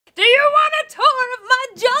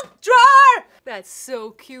That's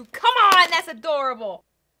so cute. Come on, that's adorable.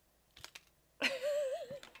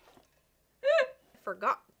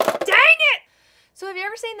 Forgot. Dang it! So have you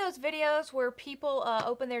ever seen those videos where people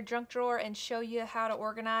open their junk drawer and show you how to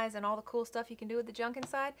organize and all the cool stuff you can do with the junk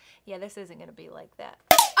inside? Yeah, this isn't gonna be like that.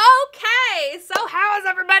 Okay, so how is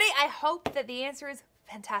everybody? I hope that the answer is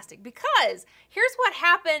fantastic, because here's what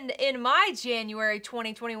happened in my January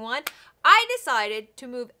 2021. I decided to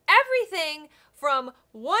move everything from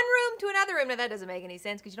one room to another room. Now that doesn't make any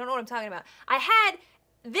sense because you don't know what I'm talking about. I had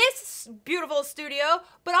this beautiful studio,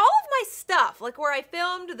 but all of my stuff, like where I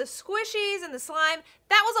filmed the squishies and the slime,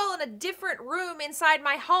 that was all in a different room inside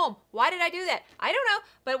my home. Why did I do that? I don't know,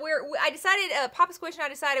 but I decided, Papa Squish and I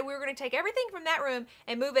decided we were gonna take everything from that room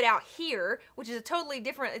and move it out here, which is a totally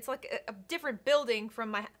different, it's like a different building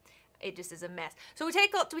from my, it just is a mess. So we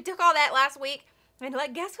took all that last week, and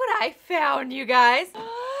like, guess what I found, you guys?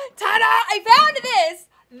 Ta-da! I found this!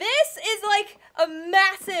 This is like a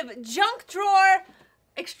massive junk drawer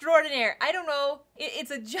extraordinaire. I don't know.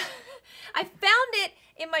 It's a I found it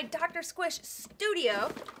in my Doctor Squish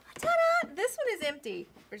studio. Ta-da! This one is empty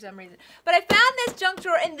for some reason. But I found this junk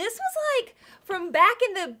drawer, and this was like from back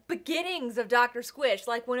in the beginnings of Doctor Squish,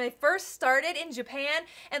 like when I first started in Japan,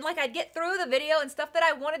 and like I'd get through the video and stuff that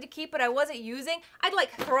I wanted to keep but I wasn't using, I'd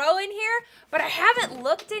like throw in here, but I haven't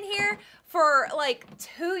looked in here for like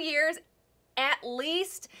 2 years at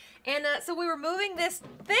least. And so we were moving this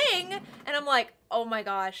thing, and I'm like, oh my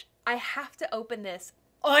gosh, I have to open this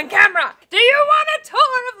on camera. Do you want a tour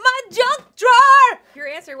of my junk drawer? If your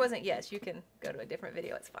answer wasn't yes, you can go to a different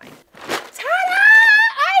video, it's fine. Ta-da!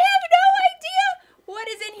 I have no idea what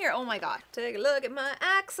is in here. Oh my god, take a look at my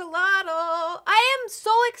axolotl. I am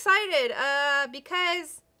so excited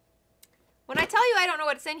because when I tell you I don't know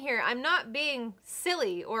what's in here, I'm not being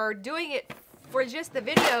silly or doing it for just the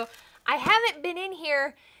video. I haven't been in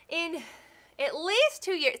here in at least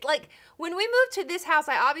 2 years. Like, when we moved to this house,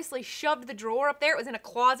 I obviously shoved the drawer up there. It was in a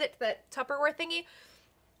closet, that Tupperware thingy.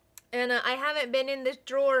 And I haven't been in this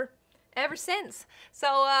drawer ever since.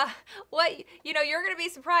 So, you know, you're gonna be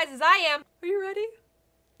surprised as I am. Are you ready?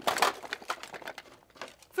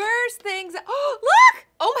 First things, oh, look!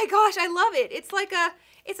 Oh my gosh, I love it. It's like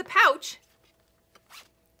it's a pouch.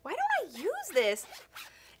 Why don't I use this?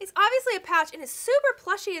 It's obviously a pouch, and it's super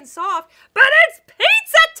plushy and soft, but it's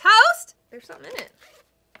pizza toast! There's something in it.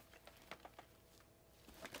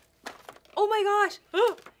 Oh my gosh.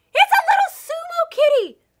 It's a little sumo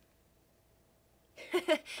kitty!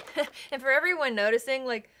 And for everyone noticing,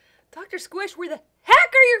 like, Dr. Squish, where the heck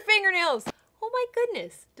are your fingernails? Oh my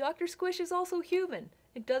goodness, Dr. Squish is also human.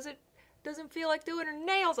 It doesn't feel like doing her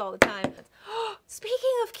nails all the time.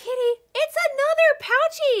 Speaking of kitty, it's another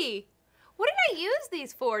pouchy! What did I use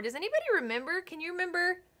these for? Does anybody remember? Can you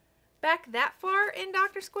remember back that far in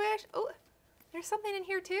Dr. Squish? Oh, there's something in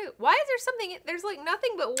here too. Why is there something? There's like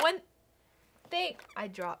nothing but one thing. I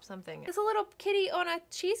dropped something. It's a little kitty on a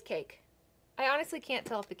cheesecake. I honestly can't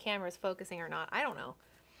tell if the camera is focusing or not. I don't know.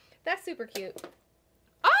 That's super cute.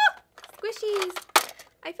 Oh, squishies.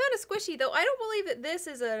 I found a squishy though. I don't believe that this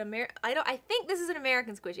is an I think this is an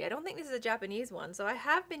American squishy. I don't think this is a Japanese one. So I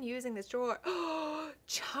have been using this drawer. Oh,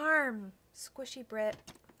 Charm. Squishy Brett.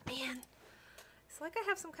 Man, it's like I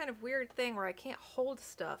have some kind of weird thing where I can't hold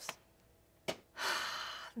stuffs.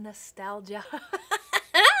 Nostalgia.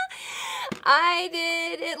 I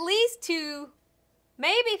did at least 2,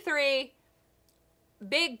 maybe 3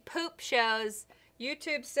 big poop shows.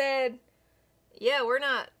 YouTube said, yeah, we're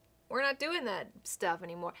not doing that stuff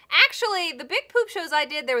anymore. Actually, the big poop shows I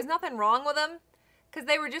did, there was nothing wrong with them because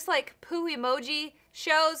they were just like poo emoji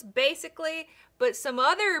shows, basically. But some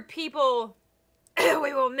other people,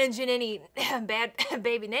 we won't mention any bad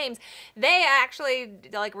baby names, they actually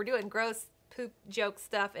like were doing gross poop joke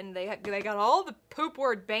stuff, and they got all the poop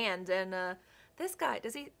word banned. And this guy,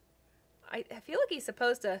 does he? I feel like he's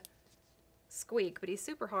supposed to squeak, but he's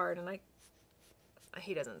super hard, and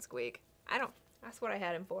he doesn't squeak. I don't. That's what I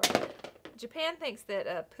had him for. Japan thinks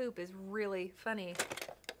that poop is really funny.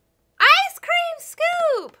 Ice cream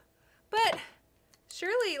scoop! But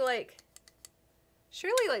surely like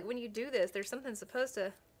when you do this, there's something supposed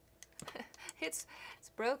to, it's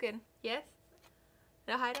broken. Yes?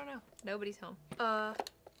 No, I don't know. Nobody's home. Oh,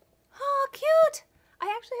 cute!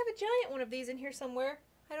 I actually have a giant one of these in here somewhere.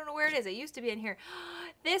 I don't know where it is. It used to be in here.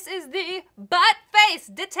 This is the butt face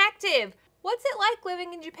detective. What's it like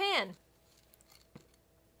living in Japan?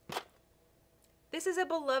 This is a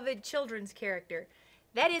beloved children's character.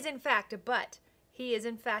 That is in fact a butt. He is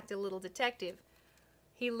in fact a little detective.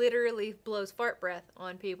 He literally blows fart breath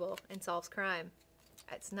on people and solves crime.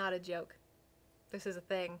 It's not a joke. This is a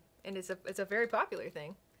thing, and it's a very popular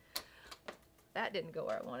thing. That didn't go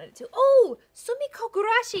where I wanted it to. Oh, Sumiko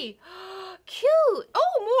Gurashi. Cute.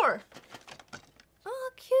 Oh, more. Oh,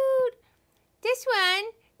 cute. This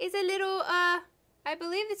one is a little, I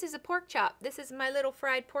believe this is a pork chop. This is my little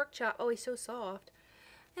fried pork chop. Oh, he's so soft.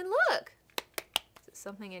 And look. Is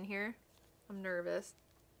something in here? I'm nervous.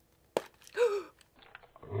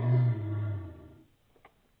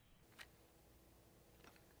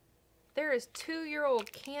 There is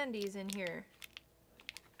 2-year-old candies in here.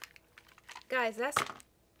 Guys, that's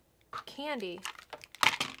candy.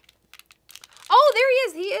 Oh, there he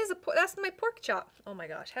is. He is that's my pork chop. Oh my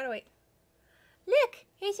gosh, how do I... Look,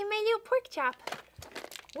 here's my little pork chop.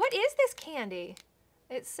 What is this candy?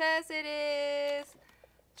 It says it is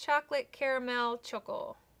chocolate caramel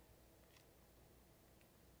choco.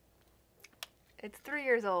 It's 3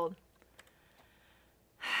 years old.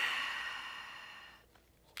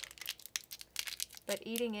 But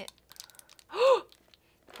eating it... Oh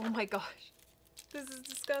my gosh. This is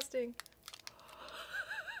disgusting.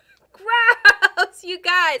 Gross, you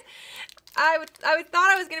guys. I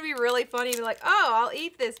thought I was going to be really funny and be like, oh, I'll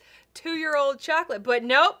eat this 2-year-old chocolate. But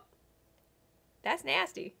nope. That's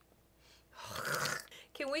nasty.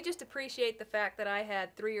 Can we just appreciate the fact that I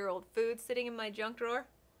had 3-year-old food sitting in my junk drawer?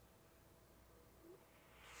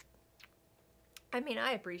 I mean,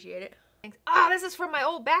 I appreciate it. Ah, this is from my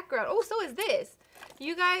old background. Oh, so is this.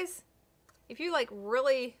 You guys, if you like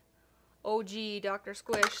really OG Doctor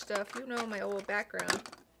Squish stuff, you know my old background.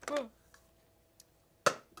 Oh.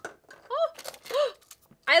 Oh.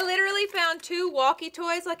 I literally found 2 walkie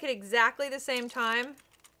toys like at exactly the same time.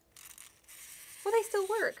 Well, they still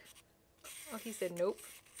work. Oh, he said nope.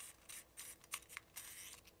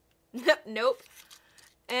 Nope.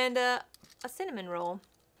 And a cinnamon roll.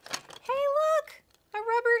 Hey, look! A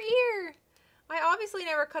rubber ear. I obviously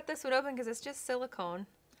never cut this one open because it's just silicone.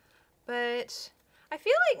 But I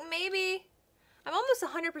feel like maybe... I'm almost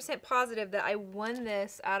 100% positive that I won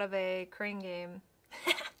this out of a crane game.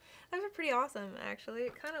 That was pretty awesome, actually.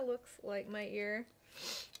 It kind of looks like my ear.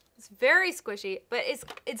 It's very squishy, but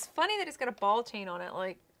it's funny that it's got a ball chain on it.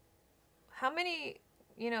 Like, how many,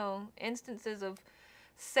 you know, instances of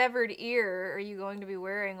severed ear are you going to be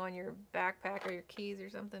wearing on your backpack or your keys or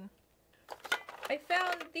something? I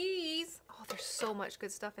found these. Oh, there's so much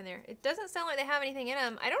good stuff in there. It doesn't sound like they have anything in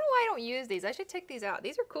them. I don't know why I don't use these. I should take these out.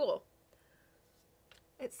 These are cool.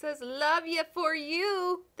 It says, love ya for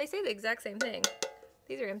you. They say the exact same thing.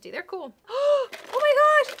 These are empty. They're cool. Oh my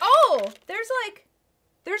gosh. Oh,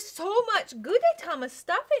 there's so much Gudetama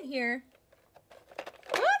stuff in here.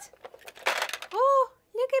 What? Oh,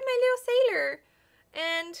 look at my little sailor.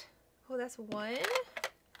 And, oh, that's one.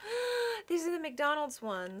 These are the McDonald's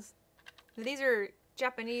ones. These are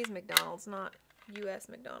Japanese McDonald's, not US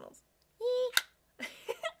McDonald's. He's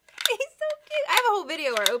so cute. I have a whole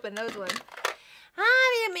video where I open those ones.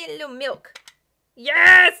 Ah, they made a little milk.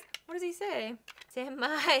 Yes! What does he say? Say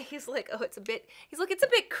my. He's like, oh, it's a bit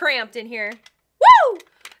cramped in here. Woo!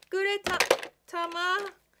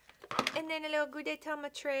 Gudetama. And then a little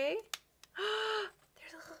Gudetama tray.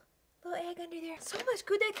 There's a little egg under there. So much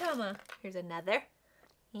Gudetama. Here's another.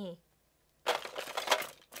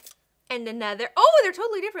 And another. Oh, they're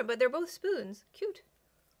totally different, but they're both spoons. Cute.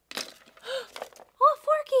 Oh,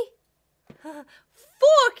 Forky.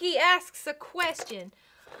 Forky asks a question.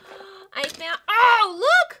 I found, oh,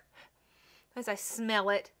 look! As I smell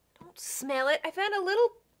it. Don't smell it. I found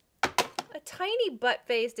a tiny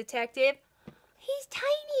butt-faced detective. He's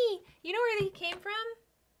tiny. You know where he came from?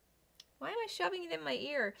 Why am I shoving it in my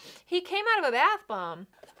ear? He came out of a bath bomb.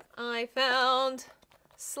 I found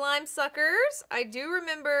slime suckers. I do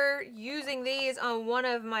remember using these on one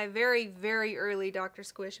of my very, very early Doctor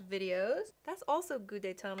Squish videos. That's also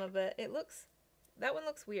Gudetama, but that one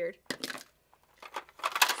looks weird.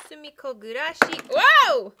 Sumiko Gurashi.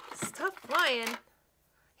 Whoa! Stop flying.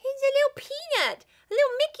 He's a little peanut. A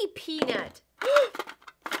little Mickey peanut.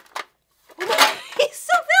 He's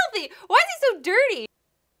so filthy. Why is he so dirty?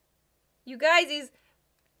 You guys, he's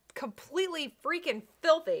completely freaking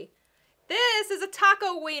filthy. This is a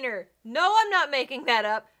taco wiener. No, I'm not making that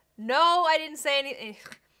up. No, I didn't say anything.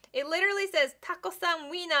 It literally says taco-san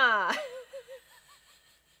wiener.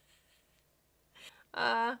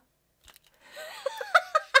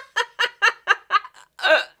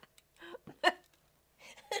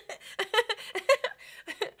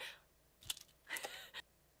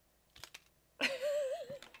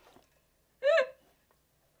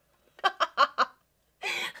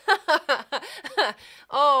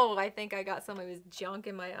 Oh, I think I got some of his junk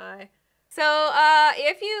in my eye. So,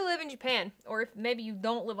 if you live in Japan, or if maybe you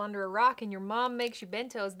don't live under a rock and your mom makes you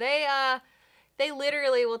bentos, they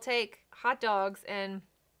literally will take hot dogs and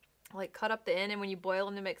like cut up the end, and when you boil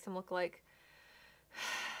them, it makes them look like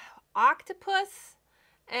octopus.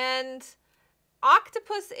 And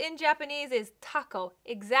octopus in Japanese is taco,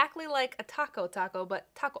 exactly like a taco, but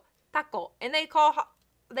taco. And they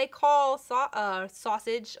call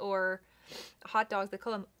sausage or hot dogs, they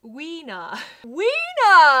call them wiener.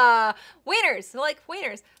 Wiener! Wieners, like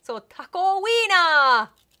wieners. So taco wiener.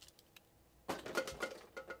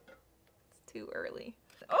 It's too early.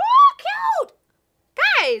 Oh, cute!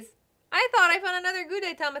 Guys, I thought I found another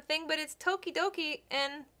Gudetama thing, but it's Tokidoki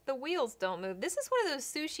and the wheels don't move. This is one of those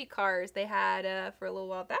sushi cars they had for a little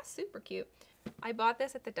while. That's super cute. I bought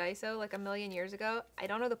this at the Daiso like a million years ago. I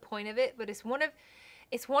don't know the point of it, but it's one of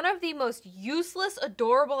the most useless,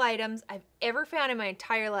 adorable items I've ever found in my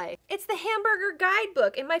entire life. It's the hamburger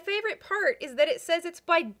guidebook, and my favorite part is that it says it's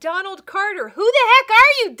by Donald Carter. Who the heck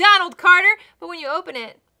are you, Donald Carter? But when you open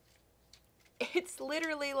it, it's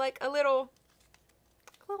literally like a little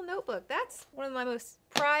notebook. That's one of my most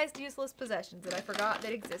prized, useless possessions that I forgot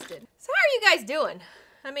that existed. So how are you guys doing?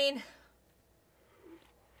 I mean,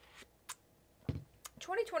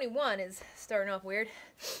 2021 is starting off weird.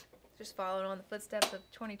 Just following on the footsteps of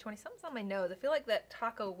 2020. Something's on my nose. I feel like that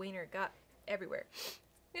taco wiener got everywhere.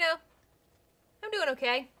 You know, I'm doing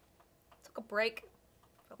okay. Took a break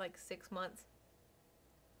for like 6 months.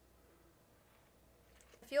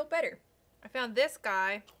 I feel better. I found this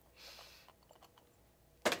guy.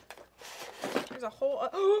 There's a whole...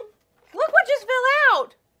 look what just fell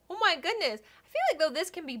out! Oh my goodness. I feel like though this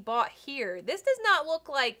can be bought here. This does not look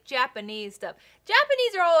like Japanese stuff.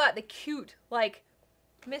 Japanese are all about the cute, like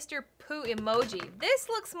Mr. Pooh emoji. This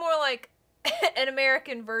looks more like an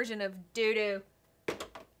American version of doo-doo.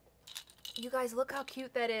 You guys, look how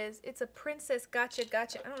cute that is. It's a princess gotcha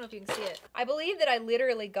gotcha. I don't know if you can see it. I believe that I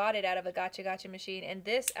literally got it out of a gotcha gotcha machine, and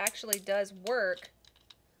this actually does work.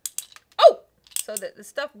 Oh! So that the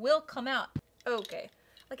stuff will come out. Okay.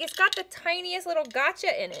 Like, it's got the tiniest little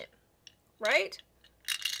gotcha in it. Right?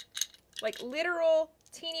 Like, literal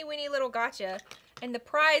teeny weeny little gotcha. And the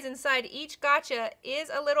prize inside each gotcha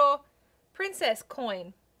is a little princess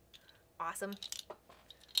coin. Awesome.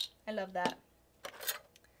 I love that.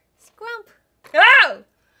 Scrump. Oh!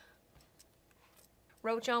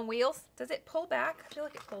 Roach on wheels. Does it pull back? I feel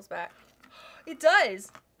like it pulls back. It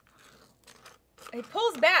does. It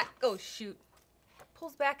pulls back. Oh, shoot.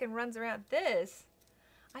 Pulls back and runs around. This.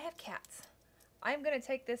 I have cats. I'm going to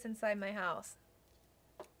take this inside my house.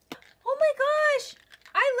 Oh my gosh!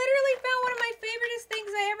 I literally found one of my favoriteest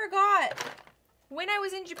things I ever got. When I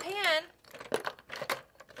was in Japan,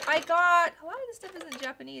 I got, a lot of this stuff isn't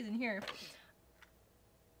Japanese in here.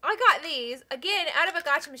 I got these, again, out of a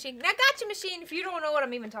gotcha machine. Now, gotcha machine, if you don't know what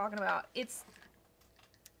I'm even talking about, it's,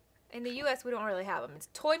 in the US, we don't really have them. It's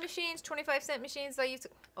toy machines, 25-cent machines. I used to,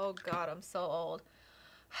 oh God, I'm so old.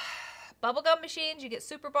 Bubblegum machines, you get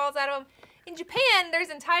super balls out of them. In Japan, there's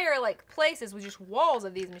entire like places with just walls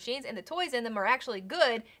of these machines, and the toys in them are actually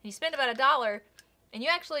good, and you spend about $1, and you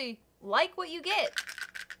actually like what you get.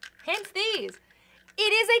 Hence these. It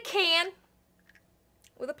is a can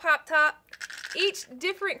with a pop top. Each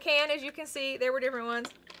different can, as you can see, there were different ones,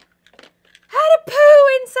 had a poo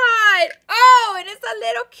inside. Oh, and it's the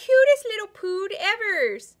little cutest little poo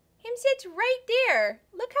evers. Him sits right there.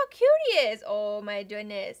 Look how cute he is. Oh my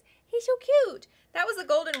goodness. He's so cute. That was the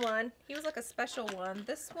golden one. He was like a special one.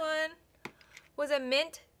 This one was a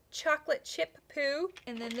mint chocolate chip poo.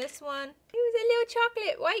 And then this one, he was a little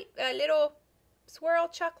chocolate white, little swirl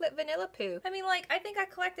chocolate vanilla poo. I mean, like, I think I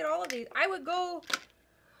collected all of these.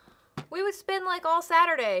 We would spend like all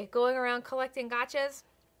Saturday going around collecting gotchas.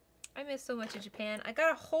 I miss so much of Japan. I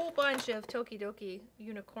got a whole bunch of Tokidoki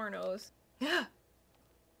unicornos. Yeah.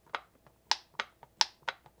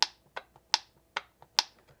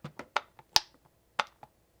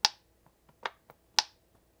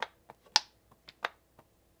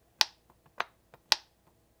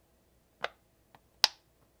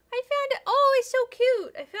 So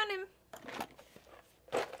cute. I found him.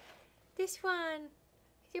 This one.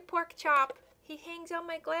 He's a pork chop. He hangs on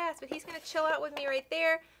my glass, but he's going to chill out with me right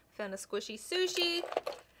there. I found a squishy sushi.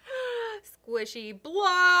 Squishy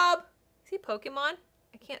blob. Is he Pokemon?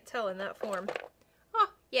 I can't tell in that form.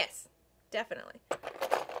 Oh, yes. Definitely.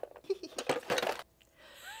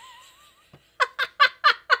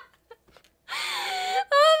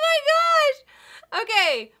 Oh my gosh.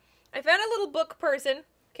 Okay. I found a little book person.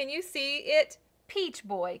 Can you see it? Peach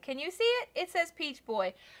Boy. Can you see it? It says Peach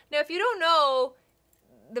Boy. Now, if you don't know,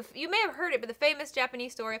 you may have heard it, but the famous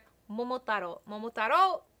Japanese story, Momotaro.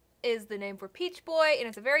 Momotaro is the name for Peach Boy, and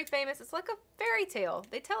it's a very famous, it's like a fairy tale.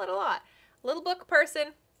 They tell it a lot. Little book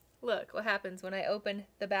person. Look what happens when I open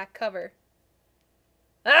the back cover.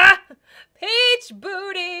 Ah! Peach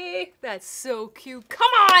booty! That's so cute.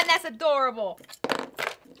 Come on, that's adorable.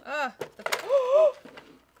 I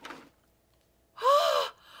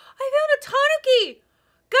found a tanuki!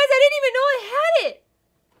 Guys, I didn't even know I had it!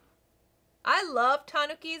 I love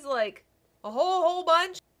tanukis like a whole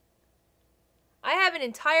bunch. I have an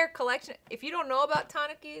entire collection. If you don't know about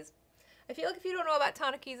tanukis, I feel like if you don't know about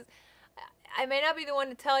tanukis, I may not be the one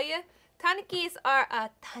to tell you. Tanukis are a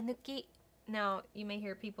tanuki. Now, you may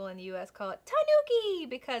hear people in the US call it tanuki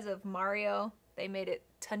because of Mario. They made it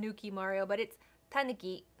Tanuki Mario, but it's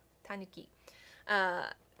tanuki. Tanuki.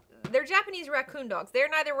 They're Japanese raccoon dogs. They're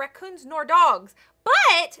neither raccoons nor dogs.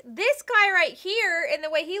 But this guy right here, and the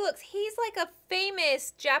way he looks, he's like a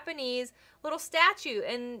famous Japanese little statue.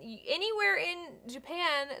 And anywhere in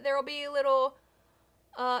Japan, there will be little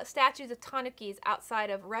statues of tanukis outside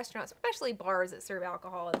of restaurants, especially bars that serve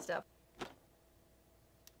alcohol and stuff.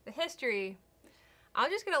 The history. I'm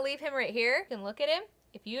just going to leave him right here. You can look at him.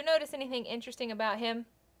 If you notice anything interesting about him,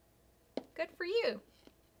 good for you.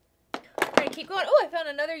 We're going to keep going. Oh, I found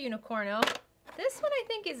another unicorno. This one I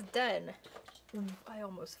think is done. Ooh, I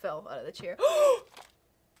almost fell out of the chair.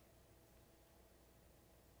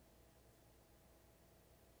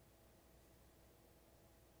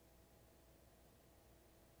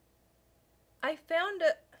 I found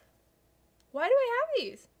a... Why do I have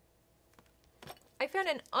these? I found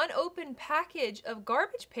an unopened package of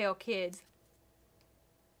Garbage Pail Kids.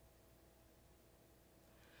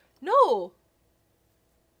 No.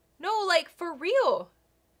 No, like for real.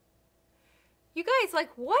 You guys,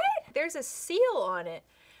 like what? There's a seal on it.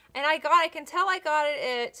 And I can tell I got it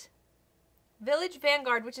at Village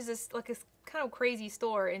Vanguard, which is like a kind of crazy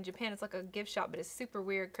store in Japan. It's like a gift shop, but it's super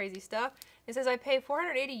weird, crazy stuff. It says I paid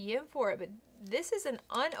 480 yen for it, but this is an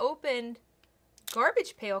unopened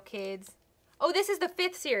Garbage Pail Kids. Oh, this is the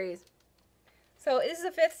 5th series. So this is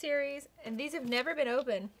the 5th series, and these have never been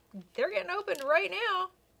opened. They're getting opened right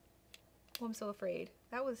now. Oh, I'm so afraid.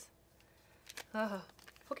 That was...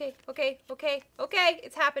 Okay.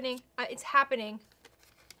 It's happening. It's happening.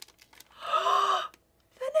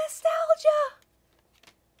 The nostalgia!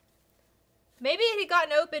 Maybe it had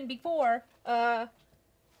gotten opened before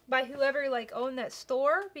by whoever like owned that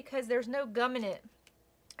store, because there's no gum in it.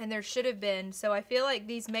 And there should have been, so I feel like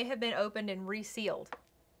these may have been opened and resealed.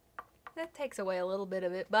 That takes away a little bit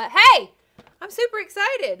of it, but hey! I'm super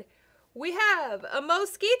excited! We have a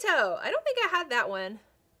mosquito. I don't think I had that one.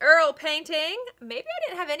 Earl painting. Maybe I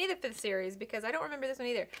didn't have any of the 5th series because I don't remember this one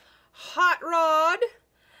either. Hot Rod.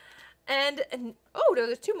 And oh, no,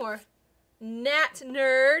 there's 2 more. Nat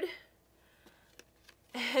Nerd.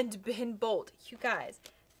 And Ben Bolt. You guys,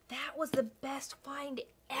 that was the best find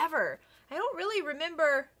ever. I don't really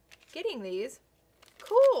remember getting these.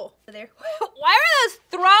 Cool. There. Why are those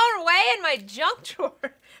thrown away in my junk drawer?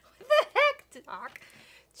 What the heck, Doc?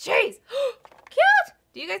 Jeez. Cute.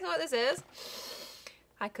 Do you guys know what this is?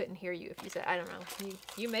 I couldn't hear you if you said, I don't know.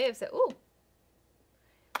 You may have said, ooh.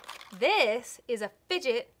 This is a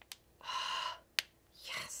fidget.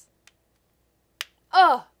 Yes.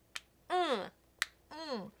 Oh.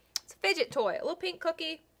 It's a fidget toy. A little pink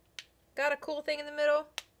cookie. Got a cool thing in the middle.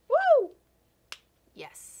 Woo!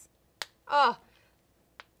 Yes. Oh,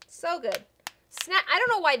 so good. I don't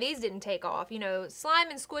know why these didn't take off. You know, slime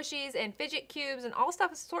and squishies and fidget cubes and all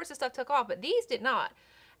sorts of stuff took off, but these did not.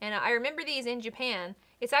 And I remember these in Japan.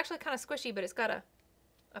 It's actually kind of squishy, but it's got a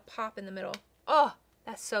pop in the middle. Oh,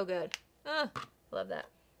 that's so good. Love that.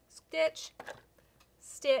 Stitch.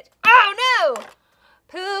 Stitch. Oh, no!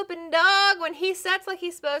 Pooping dog when he sets like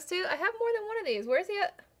he's supposed to. I have more than one of these. Where's he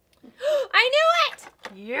at? I knew it!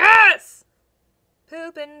 Yes!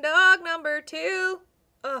 Poopin' dog number 2.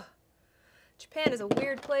 Ugh. Japan is a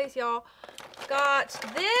weird place, y'all. Got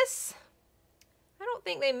this. I don't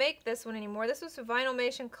think they make this one anymore. This was a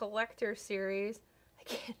Vinylmation Collector Series.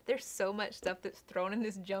 Again, there's so much stuff that's thrown in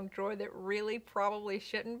this junk drawer that really probably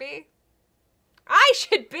shouldn't be. I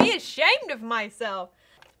should be ashamed of myself.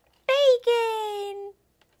 Bacon!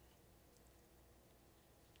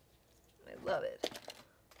 I love it.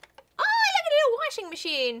 Washing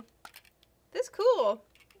machine. This is cool.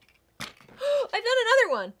 I found another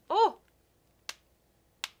one. Oh.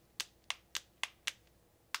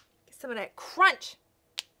 Get some of that crunch.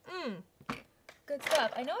 Good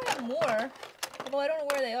stuff. I know I have more, although I don't know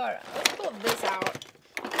where they are. Let's pull this out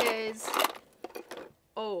because,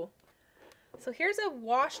 oh. So here's a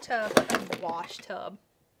wash tub.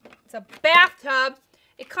 It's a bathtub.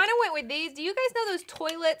 It kind of went with these. Do you guys know those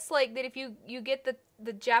toilets, like that if you get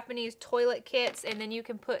the Japanese toilet kits and then you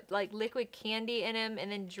can put like liquid candy in them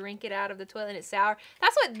and then drink it out of the toilet and it's sour?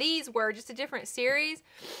 That's what these were, just a different series.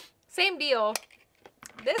 Same deal.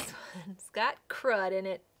 This one's got crud in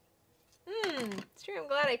it. Sure, I'm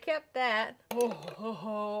glad I kept that.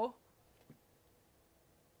 Oh.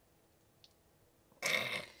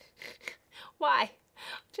 Why?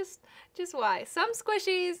 Just why? Some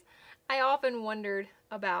squishies I often wondered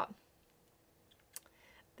about.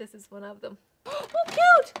 This is one of them. Oh,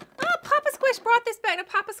 cute! Oh, Papa Squish brought this back. Now,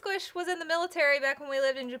 Papa Squish was in the military back when we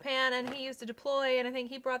lived in Japan, and he used to deploy, and I think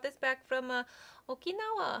he brought this back from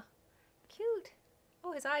Okinawa. Cute.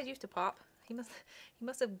 Oh, his eyes used to pop. He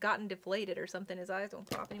must have gotten deflated or something. His eyes don't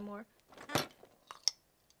pop anymore.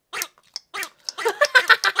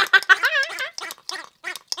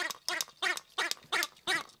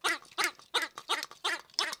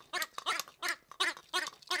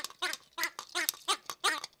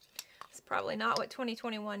 It's probably not what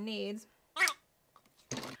 2021 needs. I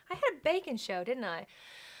had a bacon show, didn't I?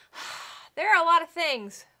 There are a lot of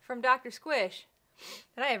things from Doctor Squish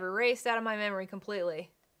that I have erased out of my memory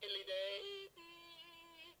completely.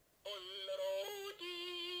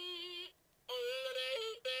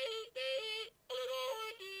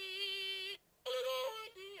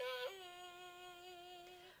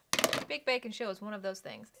 Big Bacon Show is one of those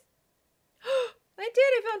things. I did!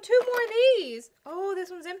 I found 2 more of these! Oh,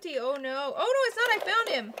 this one's empty. Oh no. Oh no, it's not! I found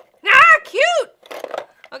him! Ah, cute!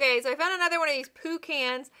 Okay, so I found another one of these poo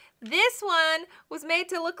cans. This one was made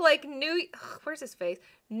to look like where's his face?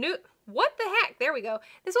 What the heck? There we go.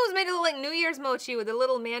 This one was made to look like New Year's mochi with a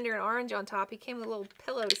little mandarin orange on top. He came with a little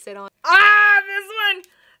pillow to sit on. Ah, this one!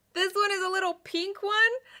 This one is a little pink one,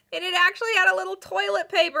 and it actually had a little toilet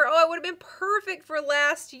paper. Oh, it would have been perfect for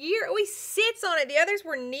last year. Oh, he sits on it. The others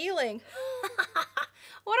were kneeling.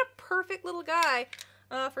 What a perfect little guy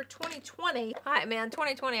for 2020. Hi, man,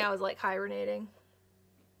 2020, I was like hibernating.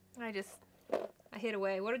 I hid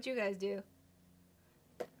away. What did you guys do?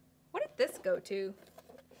 What did this go to?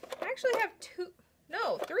 I actually have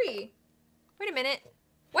 3. Wait a minute.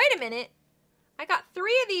 Wait a minute. I got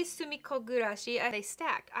 3 of these Sumiko Gurashi. They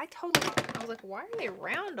stacked. I was like, why are they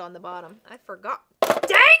round on the bottom? I forgot. Dang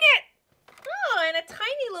it! Oh, and a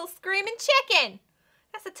tiny little screaming chicken.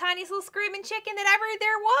 That's the tiniest little screaming chicken that ever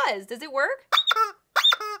there was. Does it work?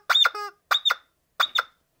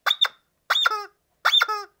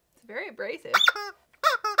 It's very abrasive.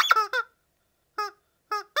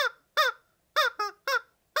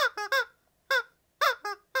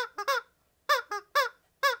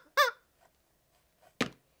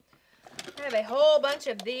 I have a whole bunch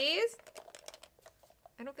of these.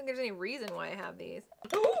 I don't think there's any reason why I have these.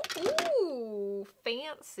 Ooh,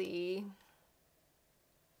 fancy.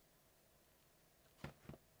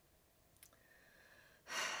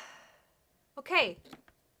 Okay.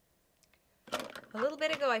 A little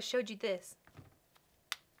bit ago I showed you this.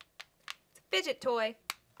 It's a fidget toy.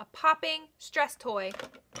 A popping stress toy.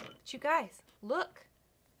 But you guys, look.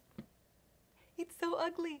 It's so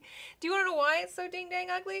ugly. Do you want to know why it's so dang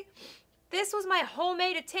ugly? This was my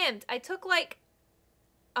homemade attempt. I took like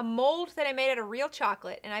a mold that I made out of real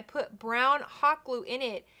chocolate and I put brown hot glue in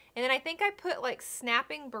it. And then I think I put like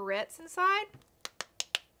snapping barrettes inside.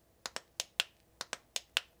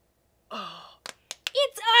 Oh,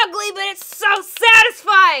 it's ugly, but it's so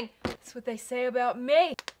satisfying. That's what they say about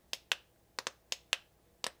me.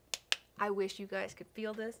 I wish you guys could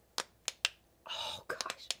feel this. Oh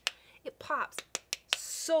gosh, it pops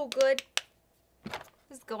so good.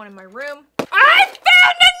 This is going in my room. I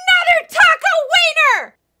found another taco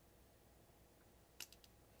wiener!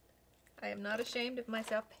 I am not ashamed of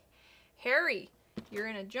myself. Harry, you're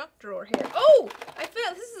in a junk drawer here. Oh, I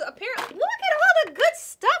found, this is apparently, look at all the good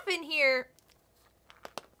stuff in here.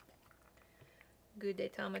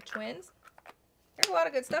 Gudetama twins. There's a lot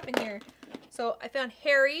of good stuff in here. So I found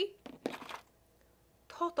Harry,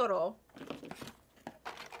 Totoro,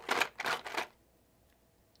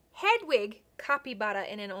 Hedwig, capybara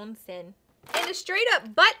in an onsen, and a straight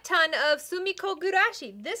up butt ton of Sumiko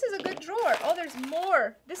Gurashi. This is a good drawer. Oh, there's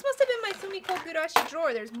more. This must have been my Sumiko Gurashi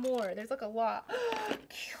drawer. There's more. There's like a lot.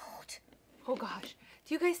 Cute. Oh gosh.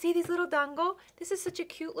 Do you guys see these little dango? This is such a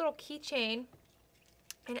cute little keychain.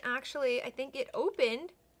 And actually, I think it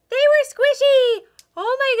opened. They were squishy.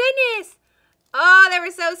 Oh my goodness. Oh, they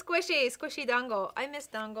were so squishy. Squishy dango. I miss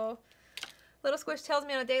dango. Little Squish tells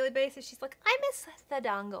me on a daily basis, she's like, I miss the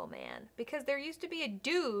dango man. Because there used to be a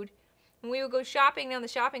dude, when we would go shopping down the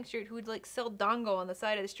shopping street, who would like sell dango on the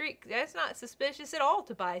side of the street. That's not suspicious at all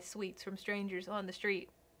to buy sweets from strangers on the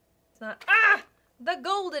street. It's not, the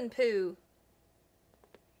golden poo.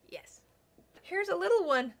 Yes. Here's a little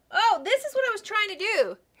one. Oh, this is what I was trying to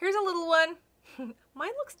do. Here's a little one.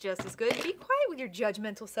 Mine looks just as good. Be quiet with your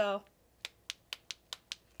judgmental self.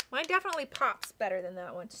 Mine definitely pops better than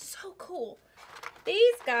that one. So cool.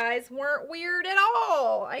 These guys weren't weird at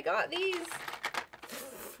all. I got these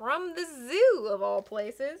from the zoo, of all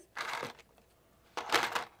places.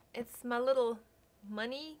 It's my little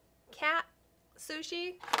money cat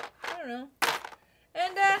sushi. I don't know.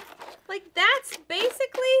 And, like, that's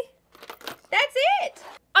it.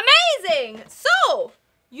 Amazing! So,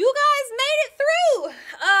 you guys made it through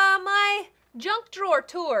my junk drawer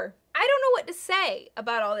tour. I don't know what to say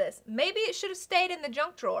about all this. Maybe it should have stayed in the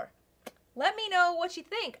junk drawer. Let me know what you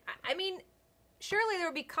think. I mean, surely there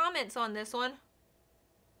will be comments on this one.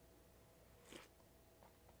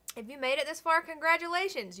 If you made it this far,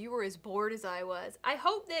 congratulations. You were as bored as I was. I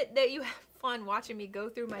hope that you have fun watching me go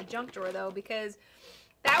through my junk drawer, though, because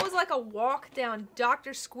that was like a walk down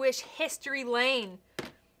Doctor Squish History Lane.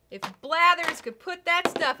 If Blathers could put that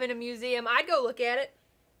stuff in a museum, I'd go look at it.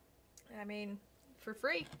 I mean, for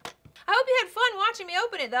free. I hope you had fun watching me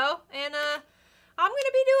open it, though. And I'm going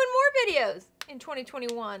to be doing more videos in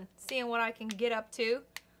 2021, seeing what I can get up to.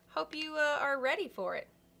 Hope you are ready for it.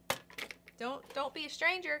 Don't be a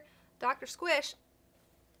stranger. Dr. Squish.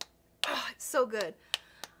 Oh, it's so good.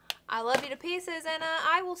 I love you to pieces, and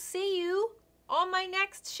I will see you on my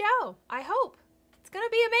next show. I hope. It's going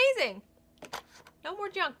to be amazing. No more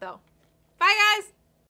junk, though. Bye, guys.